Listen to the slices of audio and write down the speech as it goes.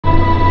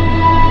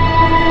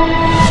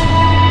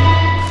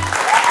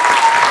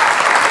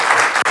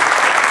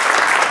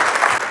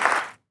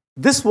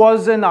This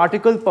was an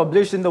article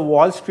published in the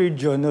Wall Street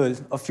Journal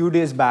a few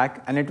days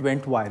back, and it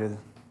went viral.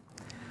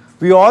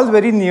 We all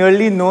very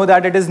nearly know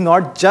that it is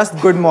not just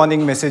good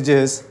morning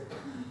messages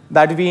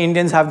that we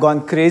Indians have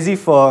gone crazy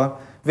for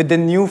with the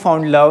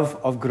newfound love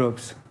of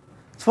groups.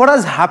 So what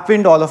has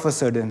happened all of a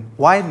sudden?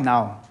 Why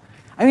now?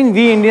 I mean,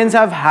 we Indians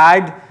have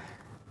had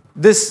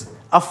this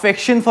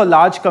affection for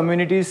large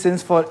communities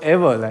since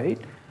forever, right?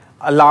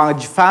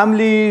 Large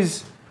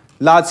families,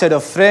 large set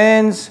of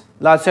friends,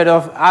 large set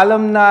of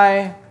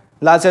alumni,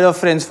 large set of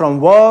friends from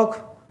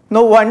work.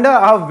 No wonder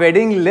our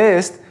wedding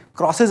list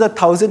crosses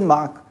 1,000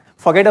 mark.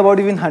 Forget about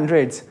even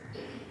hundreds.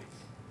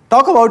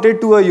 Talk about it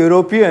to a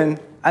European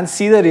and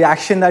see the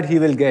reaction that he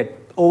will get.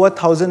 Over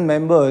 1,000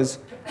 members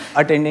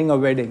attending a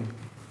wedding.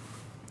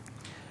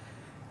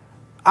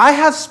 I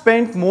have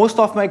spent most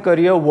of my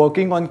career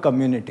working on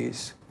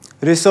communities,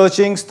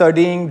 researching,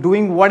 studying,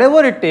 doing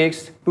whatever it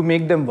takes to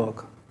make them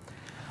work.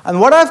 And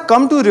what I've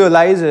come to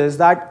realize is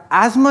that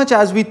as much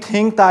as we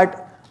think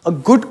that a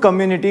good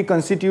community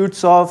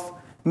constitutes of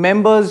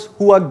members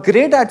who are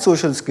great at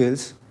social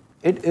skills,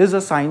 it is a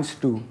science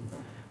too,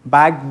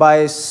 backed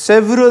by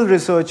several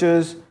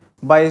researchers,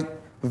 by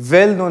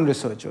well-known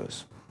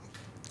researchers.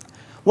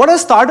 What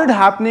has started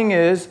happening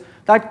is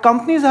that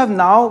companies have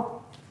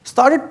now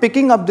started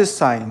picking up this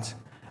science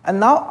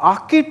and now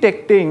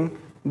architecting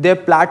their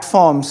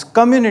platforms,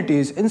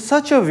 communities in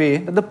such a way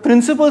that the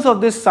principles of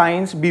this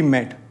science be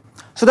met,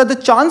 so that the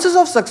chances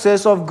of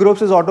success of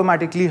groups is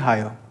automatically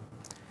higher.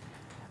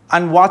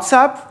 And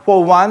WhatsApp,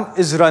 for one,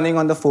 is running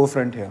on the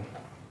forefront here.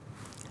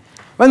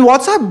 When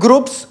WhatsApp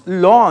groups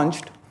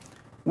launched,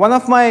 one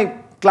of my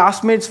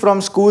classmates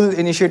from school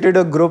initiated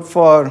a group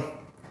for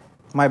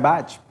my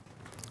batch.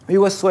 We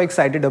were so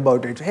excited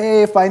about it.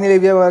 Hey, finally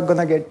we were going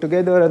to get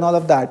together and all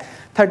of that.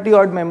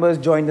 30-odd members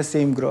joined the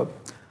same group.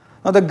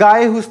 Now, the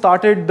guy who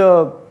started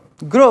the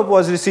group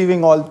was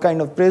receiving all kind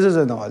of praises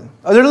and all.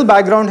 A little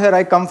background here,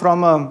 I come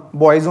from a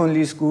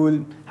boys-only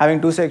school,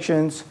 having 2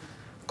 sections.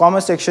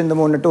 Commerce section, the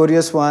more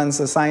notorious ones,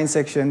 a science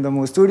section, the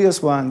more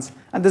studious ones.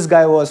 And this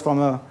guy was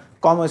from a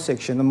commerce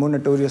section, the more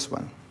notorious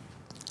one.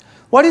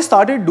 What he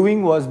started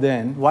doing was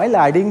then, while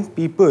adding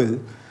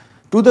people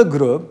to the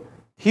group,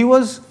 he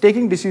was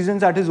taking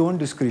decisions at his own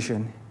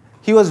discretion.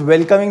 He was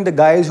welcoming the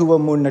guys who were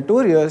more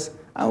notorious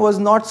and was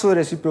not so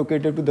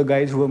reciprocative to the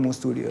guys who were more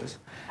studious.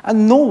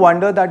 And no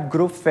wonder that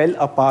group fell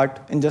apart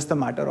in just a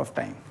matter of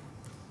time.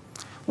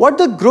 What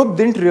the group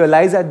didn't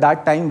realize at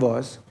that time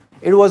was,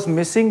 it was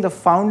missing the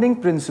founding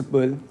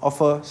principle of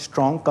a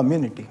strong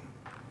community.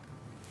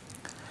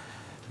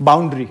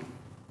 Boundary.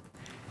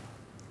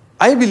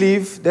 I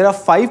believe there are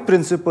 5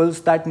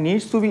 principles that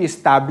needs to be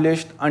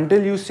established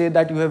until you say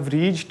that you have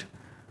reached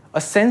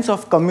a sense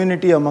of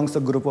community amongst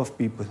a group of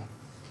people.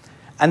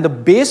 And the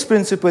base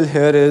principle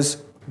here is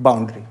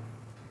boundary.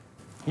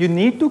 You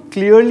need to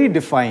clearly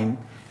define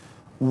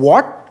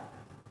what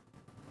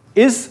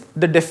is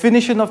the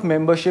definition of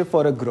membership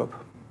for a group.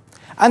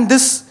 And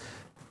this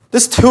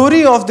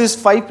theory of these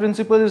 5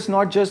 principles is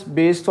not just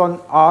based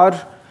on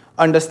our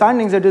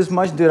understandings, it is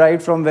much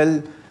derived from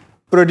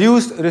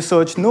well-produced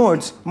research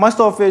notes, much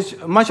of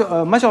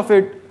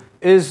it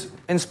is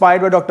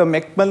inspired by Dr.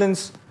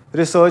 Macmillan's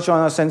research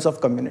on a sense of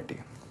community.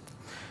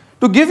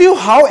 To give you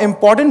how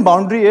important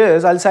boundary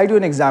is, I'll cite you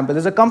an example.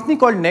 There's a company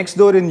called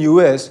Nextdoor in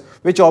US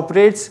which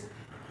operates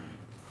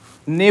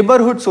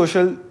neighborhood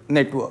social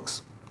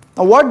networks.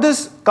 Now what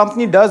this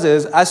company does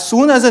is, as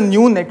soon as a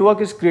new network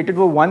is created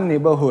for one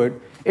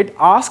neighborhood, it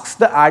asks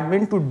the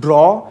admin to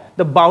draw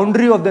the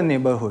boundary of the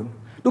neighborhood,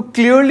 to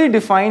clearly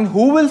define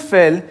who will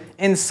fall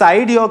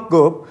inside your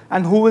group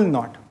and who will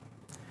not.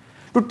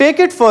 To take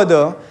it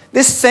further,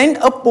 they send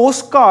a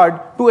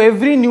postcard to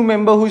every new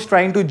member who is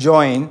trying to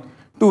join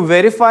to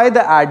verify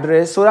the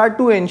address so that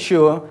to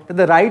ensure that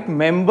the right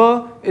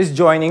member is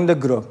joining the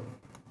group.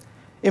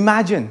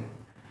 Imagine,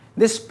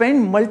 they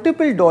spend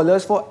multiple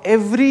dollars for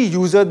every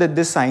user that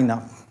they sign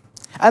up.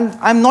 And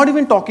I'm not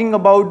even talking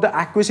about the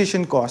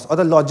acquisition cost or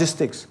the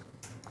logistics.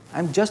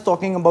 I'm just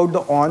talking about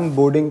the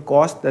onboarding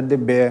cost that they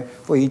bear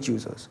for each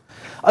user.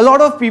 A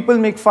lot of people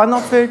make fun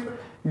of it,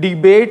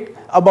 debate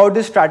about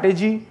this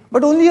strategy,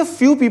 but only a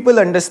few people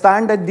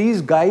understand that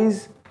these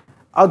guys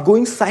are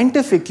going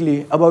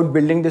scientifically about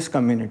building this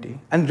community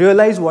and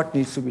realize what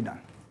needs to be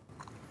done.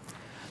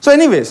 So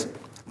anyways,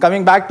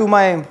 coming back to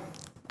my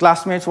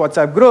classmates'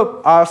 WhatsApp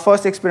group, our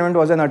first experiment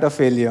was an utter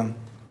failure.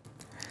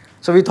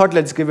 So we thought,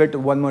 let's give it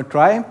one more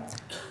try.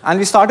 And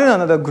we started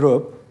another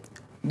group.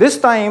 This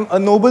time, a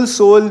noble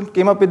soul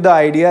came up with the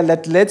idea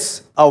that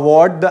let's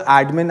award the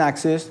admin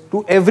access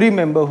to every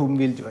member whom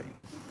we'll join.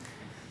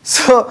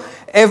 So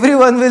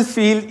everyone will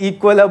feel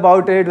equal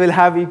about it, will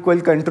have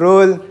equal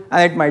control,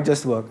 and it might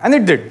just work. And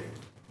it did.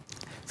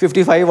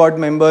 55 odd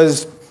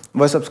members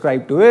were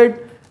subscribed to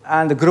it,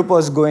 and the group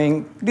was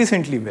going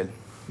decently well.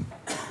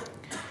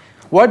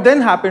 What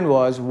then happened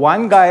was,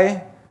 one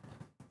guy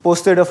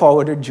posted a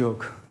forwarded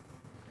joke.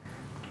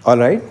 All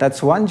right,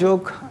 that's one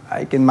joke,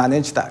 I can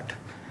manage that.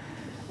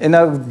 In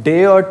a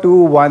day or two,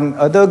 one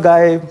other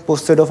guy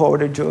posted a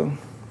forwarded joke.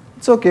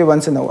 It's okay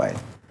once in a while.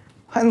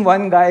 And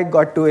one guy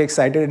got too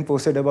excited and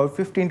posted about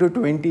 15 to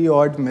 20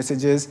 odd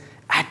messages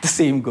at the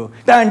same go.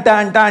 Tan,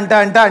 tan, tan,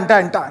 tan, tan,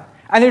 tan, tan.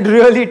 And it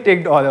really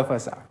ticked all of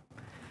us out.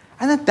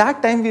 And at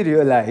that time, we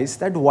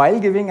realized that while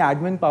giving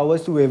admin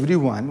powers to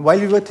everyone, while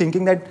we were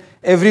thinking that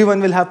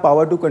everyone will have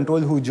power to control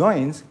who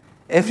joins,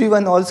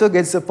 everyone also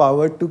gets the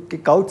power to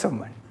kick out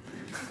someone.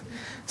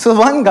 So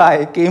one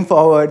guy came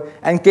forward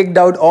and kicked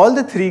out all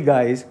the 3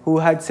 guys who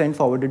had sent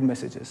forwarded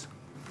messages.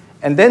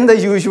 And then the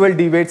usual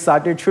debate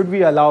started, should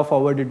we allow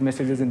forwarded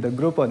messages in the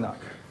group or not?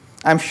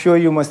 I'm sure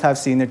you must have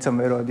seen it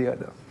somewhere or the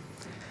other.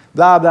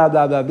 Blah, blah,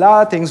 blah, blah,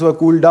 blah. Things were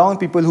cooled down.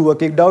 People who were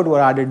kicked out were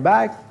added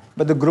back.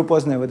 But the group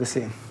was never the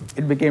same.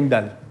 It became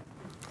dull.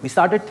 We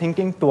started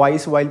thinking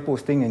twice while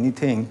posting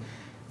anything,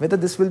 whether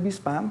this will be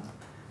spam,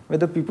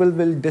 whether people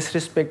will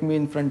disrespect me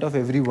in front of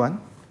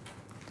everyone.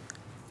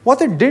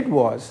 What it did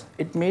was,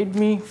 it made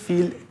me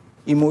feel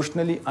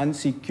emotionally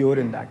unsecure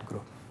in that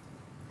group.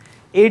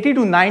 80 to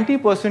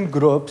 90%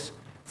 groups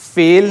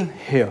fail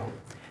here.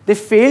 They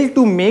fail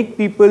to make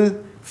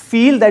people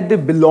feel that they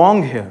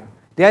belong here.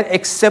 They are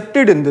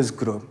accepted in this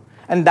group,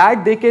 and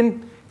that they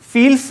can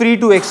feel free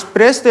to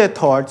express their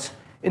thoughts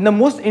in the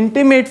most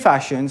intimate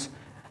fashions,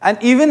 and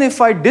even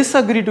if I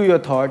disagree to your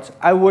thoughts,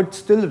 I would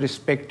still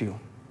respect you.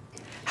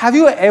 Have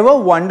you ever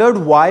wondered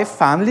why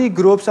family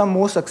groups are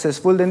more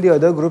successful than the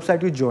other groups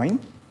that you join?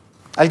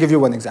 I'll give you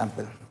one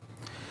example.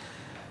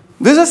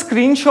 This is a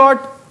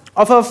screenshot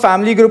of a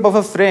family group of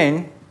a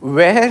friend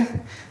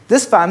where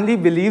this family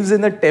believes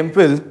in a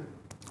temple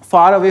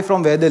far away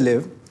from where they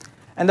live,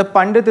 and the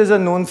Pandit is a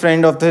known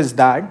friend of his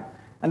dad,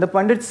 and the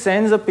Pandit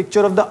sends a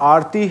picture of the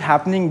Aarti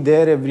happening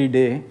there every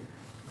day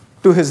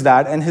to his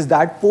dad, and his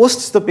dad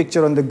posts the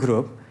picture on the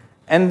group,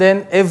 and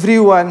then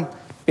everyone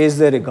pays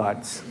their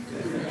regards.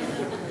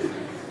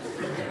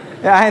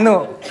 Yeah, I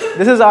know.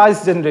 This is our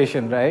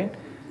generation, right?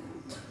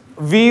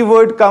 We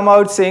would come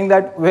out saying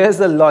that, where's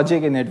the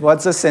logic in it?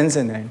 What's the sense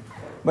in it?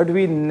 But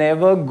we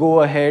never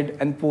go ahead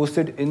and post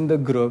it in the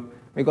group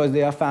because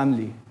they are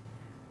family.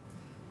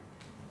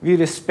 We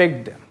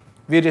respect them.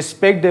 We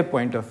respect their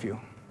point of view.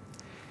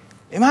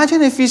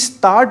 Imagine if we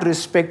start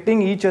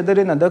respecting each other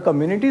in other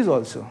communities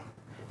also.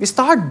 We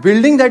start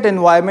building that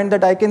environment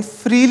that I can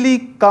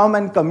freely come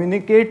and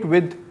communicate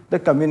with the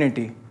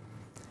community.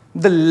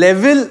 The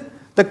level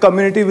the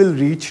community will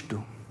reach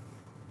to.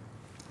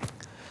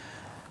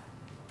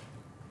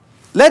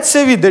 Let's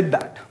say we did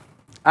that,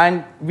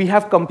 and we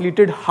have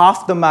completed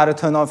half the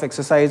marathon of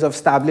exercise of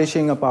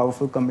establishing a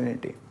powerful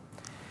community.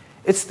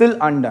 It's still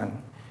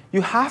undone.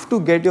 You have to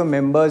get your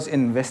members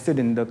invested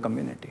in the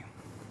community.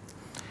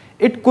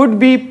 It could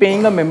be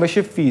paying a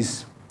membership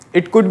fees.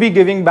 It could be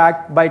giving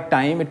back by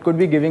time. It could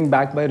be giving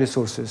back by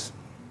resources.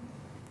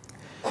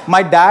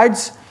 My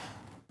dad's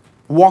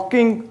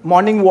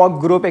morning walk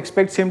group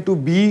expects him to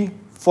be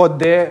for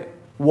their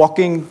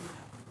walking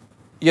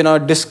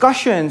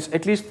discussions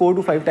at least 4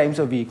 to 5 times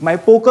a week. My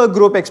poker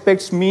group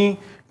expects me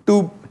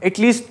to at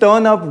least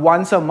turn up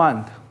once a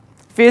month.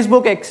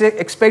 Facebook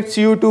expects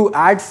you to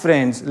add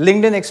friends.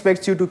 LinkedIn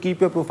expects you to keep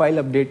your profile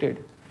updated.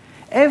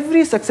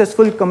 Every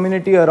successful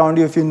community around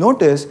you, if you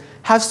notice,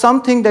 has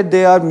something that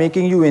they are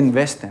making you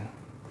invest in.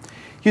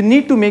 You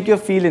need to make you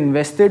feel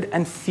invested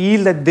and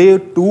feel that they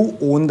too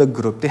own the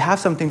group. They have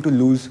something to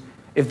lose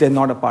if they're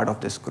not a part of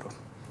this group.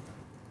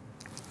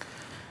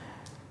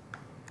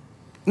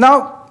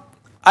 Now,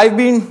 I've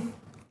been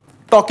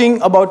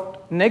talking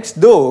about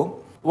Nextdoor,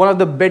 one of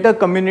the better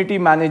community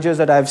managers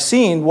that I've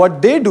seen.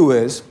 What they do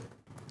is,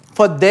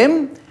 for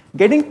them,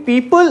 getting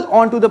people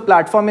onto the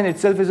platform in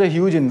itself is a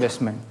huge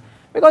investment.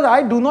 Because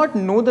I do not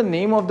know the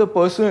name of the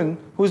person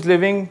who's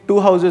living 2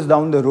 houses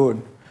down the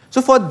road.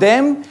 So for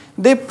them,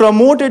 they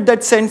promote it,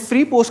 that send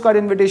free postcard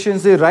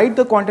invitations. They write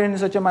the content in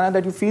such a manner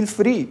that you feel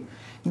free.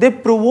 They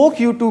provoke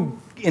you to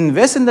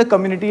invest in the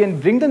community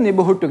and bring the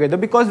neighborhood together,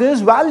 because there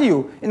is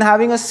value in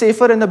having a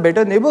safer and a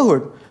better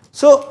neighborhood.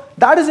 So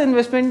that is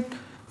investment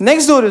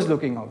Nextdoor is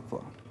looking out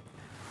for.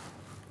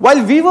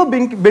 While we were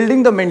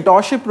building the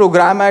mentorship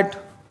program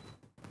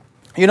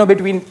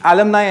between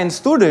alumni and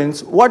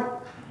students,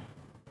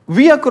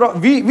 we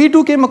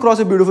too came across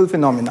a beautiful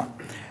phenomena.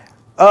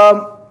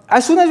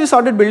 As soon as we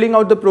started building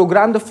out the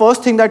program, the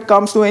first thing that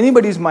comes to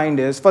anybody's mind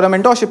is, for a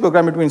mentorship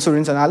program between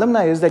students and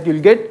alumni, is that you'll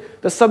get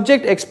the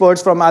subject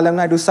experts from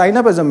alumni to sign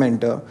up as a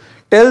mentor.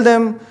 Tell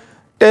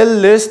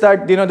Liz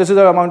that this is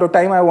the amount of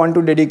time I want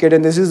to dedicate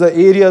and this is the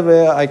area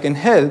where I can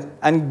help,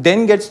 and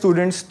then get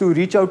students to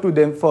reach out to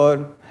them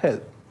for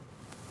help.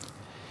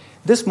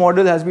 This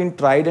model has been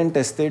tried and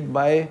tested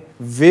by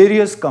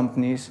various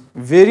companies,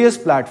 various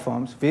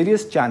platforms,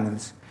 various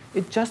channels.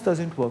 It just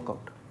doesn't work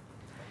out.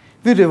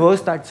 We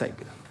reversed that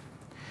cycle.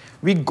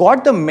 We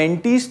got the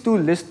mentees to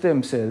list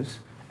themselves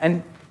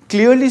and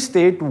clearly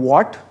state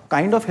what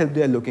kind of help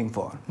they are looking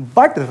for,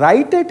 but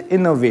write it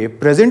in a way,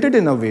 present it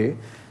in a way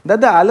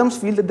that the alums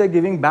feel that they're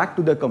giving back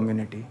to the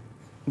community.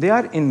 They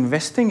are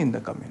investing in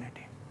the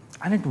community.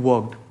 And it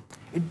worked.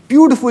 It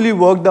beautifully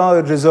worked.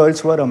 The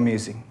results were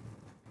amazing.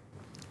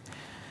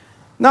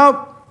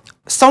 Now,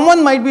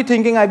 Someone might be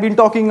thinking, I've been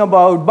talking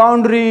about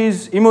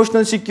boundaries,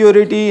 emotional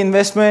security,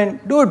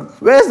 investment. Dude,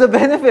 where's the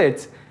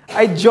benefits?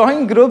 I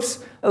join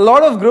groups, a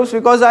lot of groups,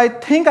 because I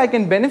think I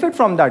can benefit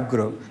from that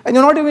group. And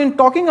you're not even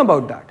talking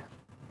about that.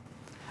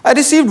 I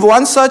received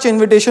one such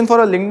invitation for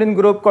a LinkedIn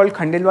group called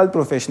Khandelwal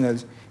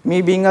Professionals.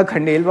 Me being a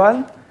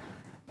Khandelwal,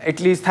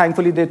 at least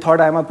thankfully they thought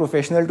I'm a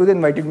professional too, they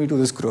invited me to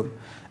this group.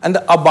 And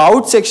the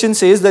About section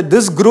says that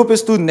this group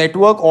is to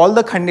network all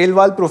the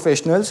Khandelwal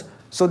professionals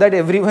so that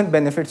everyone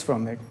benefits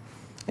from it.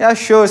 Yeah,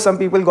 sure, some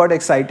people got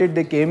excited,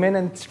 they came in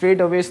and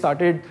straight away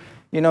started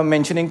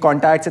mentioning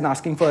contacts and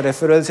asking for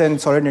referrals, and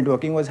solid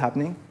networking was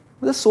happening.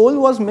 But the soul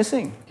was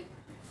missing.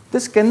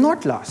 This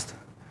cannot last.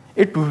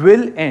 It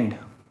will end.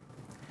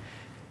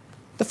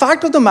 The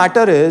fact of the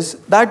matter is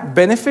that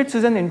benefits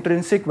is an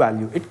intrinsic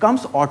value. It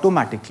comes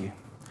automatically.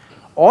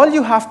 All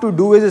you have to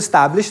do is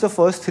establish the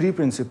first 3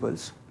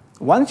 principles.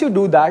 Once you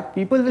do that,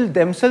 people will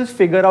themselves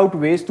figure out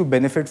ways to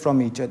benefit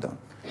from each other,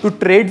 to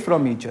trade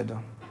from each other.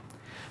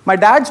 My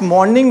dad's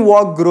morning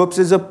walk groups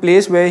is a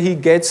place where he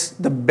gets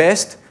the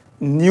best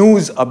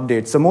news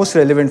updates, the most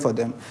relevant for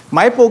them.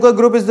 My poker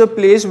group is the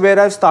place where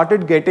I've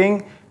started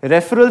getting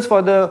referrals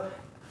for the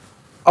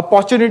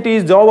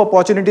opportunities, job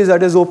opportunities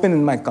that is open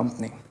in my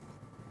company.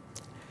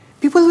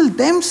 People will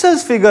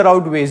themselves figure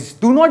out ways.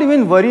 Do not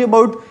even worry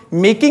about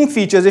making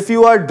features. If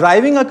you are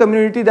driving a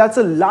community, that's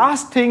the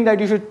last thing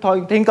that you should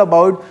think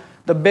about,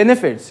 the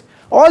benefits.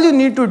 All you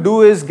need to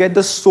do is get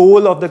the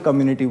soul of the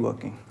community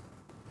working.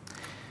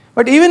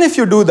 But even if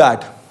you do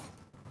that,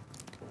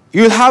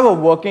 you'll have a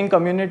working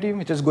community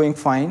which is going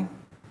fine.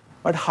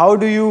 But how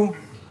do you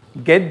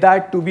get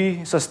that to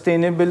be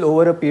sustainable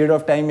over a period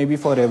of time, maybe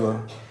forever?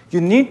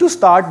 You need to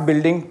start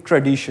building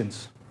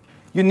traditions.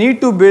 You need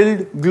to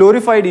build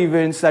glorified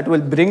events that will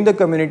bring the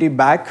community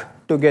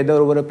back together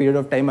over a period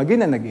of time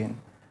again and again.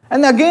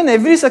 And again,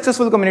 every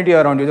successful community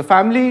around you. The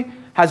family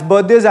has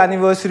birthdays,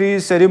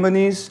 anniversaries,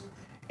 ceremonies.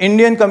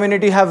 Indian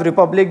community have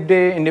Republic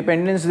Day,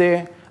 Independence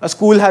Day. A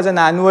school has an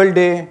annual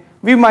day.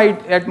 We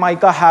might at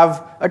MICA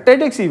have a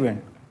TEDx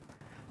event.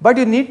 But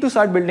you need to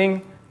start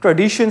building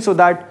traditions so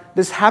that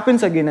this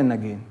happens again and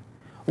again.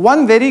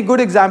 One very good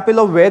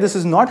example of where this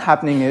is not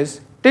happening is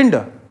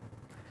Tinder.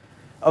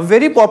 A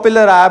very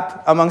popular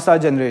app amongst our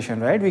generation,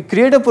 right? We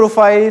create a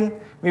profile,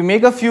 we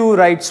make a few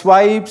right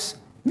swipes,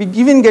 we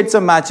even get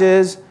some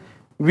matches,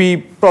 we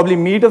probably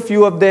meet a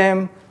few of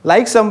them,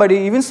 like somebody,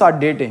 even start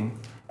dating.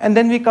 And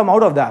then we come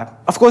out of the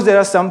app. Of course, there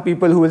are some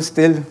people who will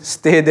still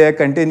stay there,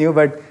 continue,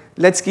 but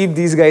let's keep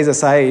these guys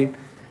aside.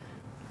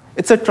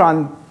 It's a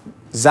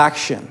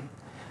transaction.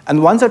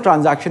 And once a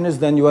transaction is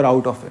done, you are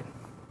out of it.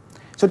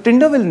 So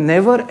Tinder will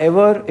never,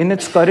 ever, in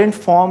its current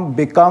form,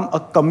 become a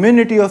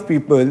community of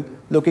people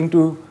looking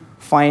to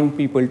find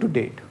people to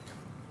date.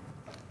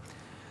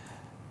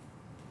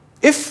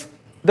 If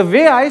the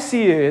way I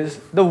see is,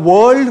 the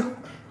world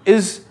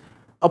is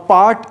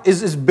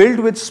built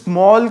with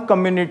small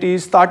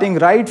communities, starting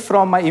right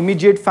from my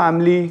immediate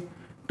family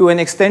to an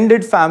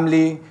extended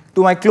family,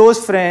 to my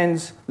close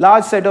friends,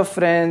 large set of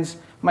friends,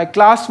 my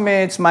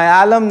classmates,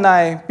 my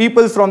alumni,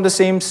 people from the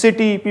same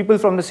city, people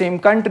from the same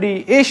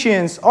country,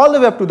 Asians, all the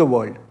way up to the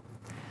world.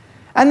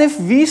 And if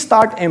we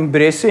start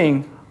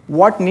embracing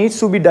what needs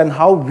to be done,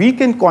 how we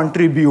can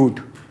contribute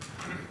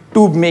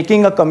to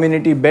making a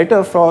community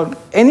better for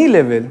any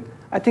level,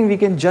 I think we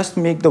can just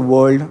make the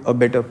world a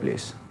better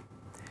place.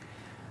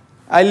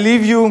 I'll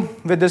leave you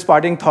with this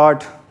parting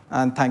thought,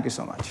 and thank you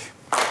so much.